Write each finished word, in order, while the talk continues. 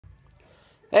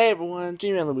Hey everyone,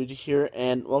 G-Man Luigi here,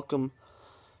 and welcome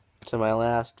to my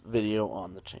last video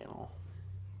on the channel.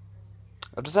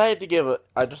 I decided to give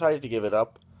it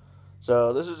up,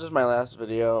 so this is just my last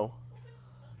video.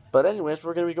 But anyways,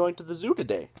 we're gonna be going to the zoo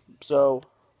today, so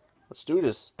let's do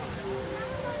this.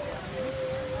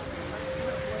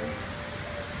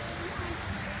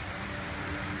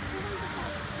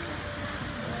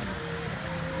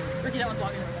 Ricky, that one's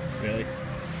walking with us. Really?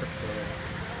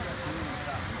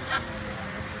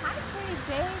 Hi, pretty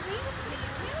baby.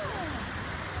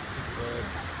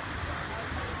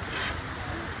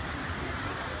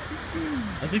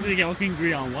 I think they all can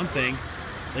agree on one thing.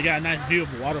 They got a nice view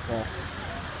of a waterfall.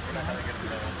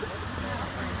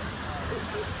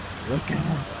 Look at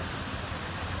them.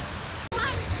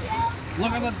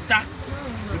 Look at the ducks.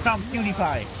 We found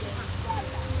PewDiePie.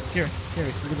 Here, look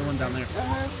at the one down there.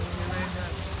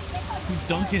 He's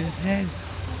dunking his head.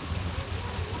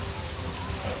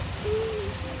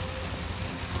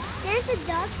 There's a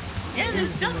duck. Yeah,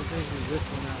 there's ducks.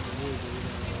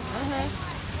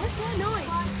 What's that noise?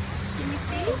 Can you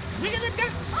see? Look at the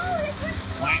ducks. Oh, it's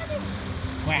Quack.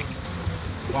 Quack.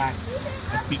 Quack.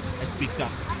 I speak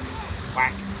duck.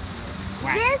 Quack.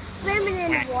 Quack. They're swimming in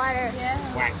the water. Yeah.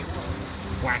 Quack.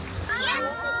 Quack.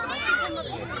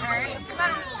 Alright, come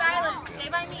on, Silas, stay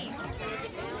by me.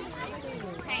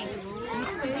 Hey,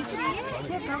 did you see it?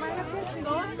 Yeah, go right up there. Go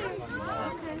up there.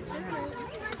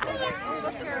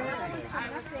 Okay.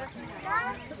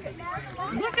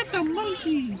 Look at the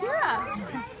monkeys. Yeah.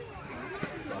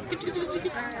 You want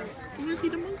to see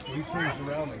the monkeys?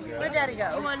 Where'd Daddy go?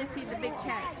 I want to see the big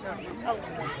cats, though. Oh.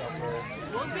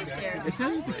 We'll get there. It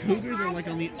says the cougars are like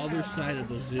on the other side of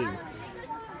the zoo.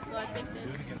 Well, I think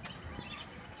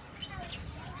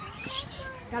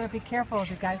Gotta be careful of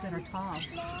the guys that are tall.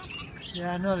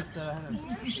 Yeah, I noticed that. I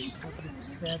had somebody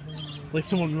stabbed me. It's like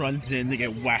someone runs in, they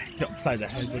get whacked upside the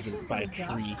head by a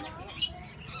tree.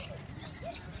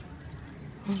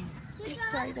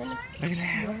 Sorry, Daddy. Look at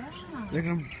that. Look at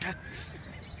them ducks.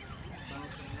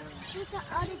 There's the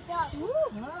other duck.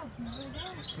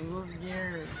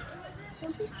 Scared.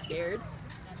 Don't be scared.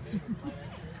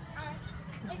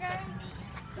 Hey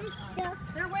guys.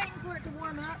 They're waiting for it to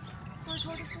warm up for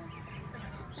tortoises.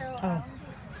 So,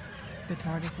 the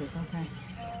tortoises, okay.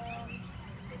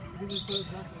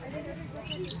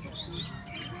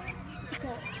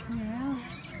 Yeah.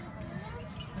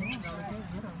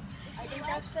 I think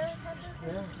that's the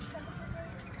Yeah.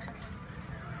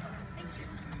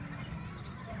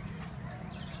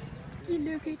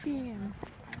 Look at them.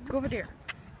 Go over there.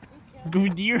 Go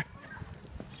deer.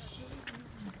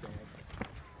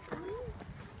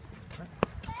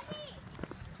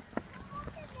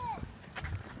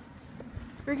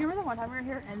 Ricky, remember the one time we were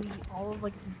here and all of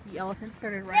the elephants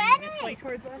started running its way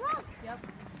towards us? Yep.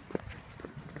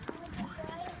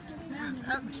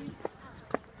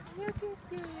 Look at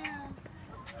them.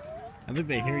 I think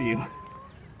they hear you.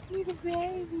 Little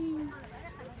babies.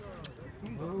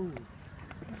 Whoa.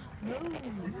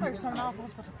 There's someone else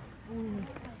was for the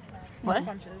What?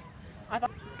 bunches. I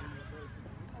thought.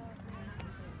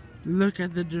 Look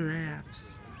at the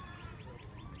giraffes.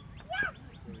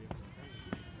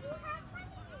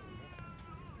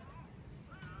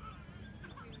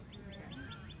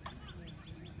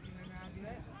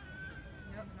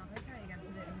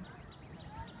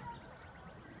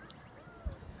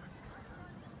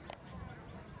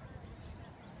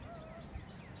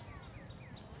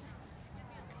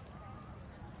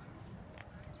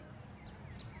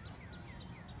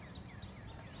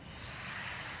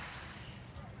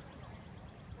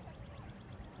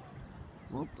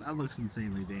 Well, that looks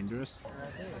insanely dangerous.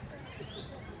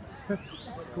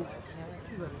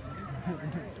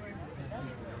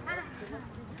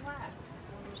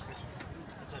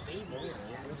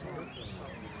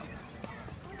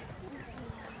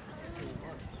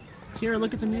 Here,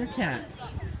 look at the meerkat.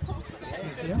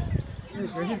 You see him?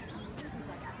 Look, right here.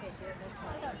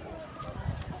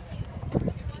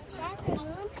 That's a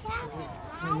moon cat.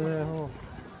 In the hole.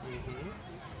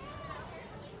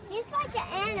 He's like an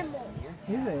animal.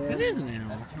 He's a It is an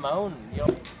animal. Timon. Yo. I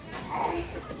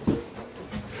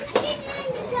think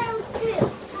Ninja Turtles too.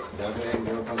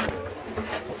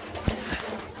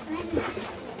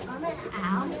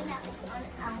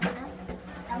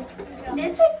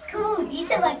 This is cool. These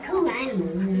are like cool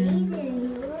animals.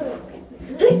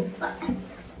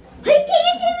 Hey, can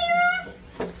you see me, Mom?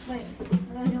 Wait,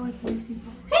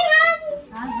 hey,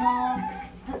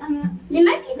 Mom. There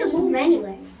might be some move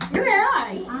anyway. Where are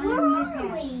we?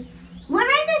 We're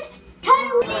in this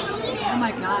tunnel. Oh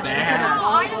my gosh, look at them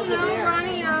all over there.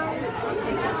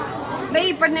 They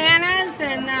eat bananas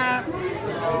and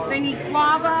they eat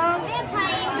guava. They're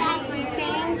playing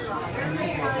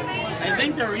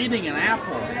think they're eating an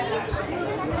apple.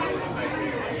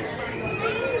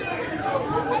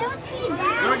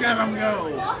 Look at them go.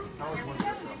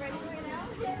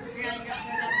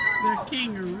 They're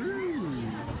kangaroos.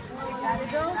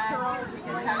 Adults are all just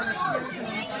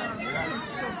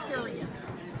so curious.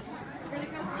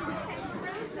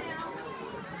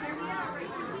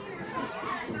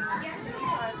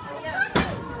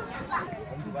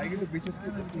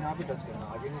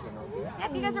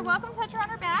 Yep, you guys are welcome. Touch her on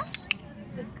her back.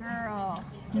 Good girl.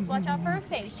 Just watch out for her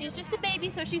face. She's just a baby,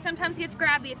 so she sometimes gets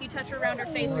grabby if you touch her around her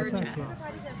face or her chest.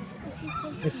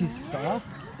 Is she soft?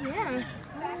 Yeah.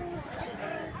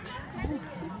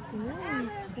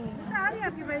 Hurry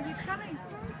up, you baby. It's coming.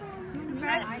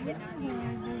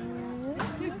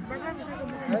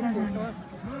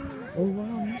 Oh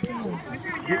wow, you see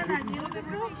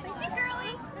Hey,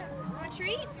 girly. Want a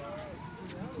treat?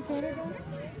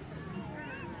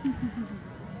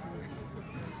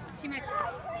 She might.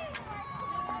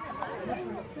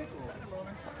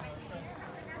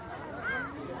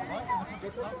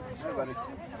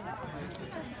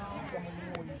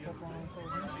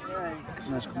 It's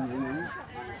nice cleaning, man.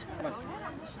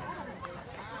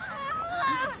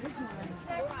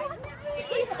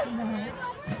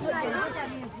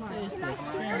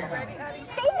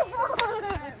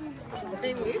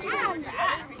 They move fast.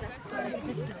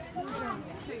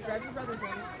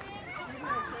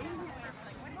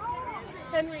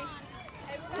 Henry.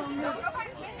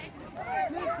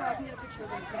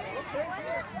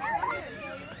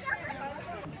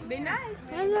 Be nice.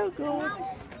 Hello, gold.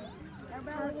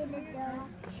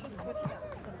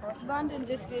 London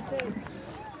just did too.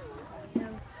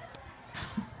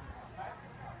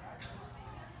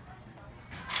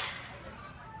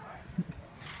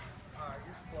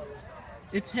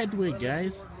 It's Hedwig,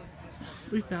 guys.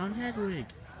 We found Hedwig.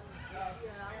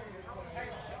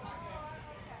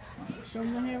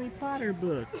 From the Harry Potter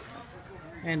books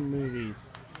and movies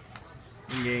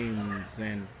and games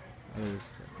and other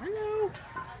stuff. Hello.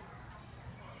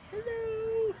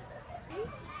 Hello.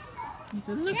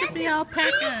 Look at the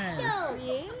alpacas.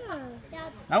 Yeah.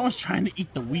 That one's trying to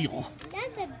eat the wheel.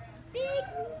 That's a big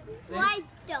white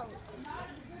goat.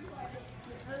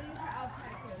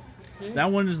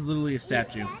 That one is literally a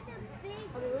statue. That's a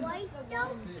big white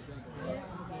goat.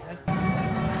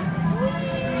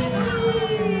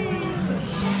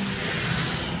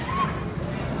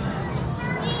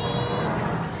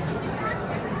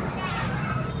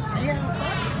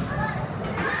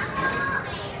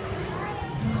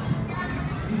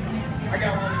 I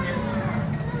got one here.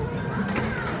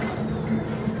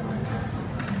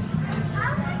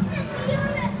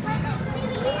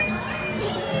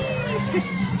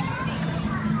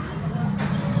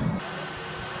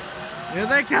 Here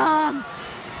they come!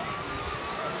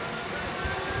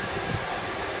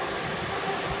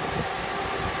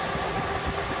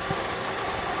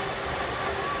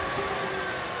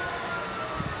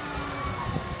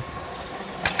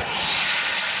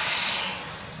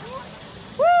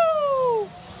 Woo!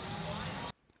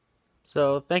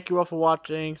 So, thank you all for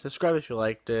watching. Subscribe if you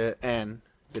liked it, and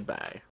goodbye.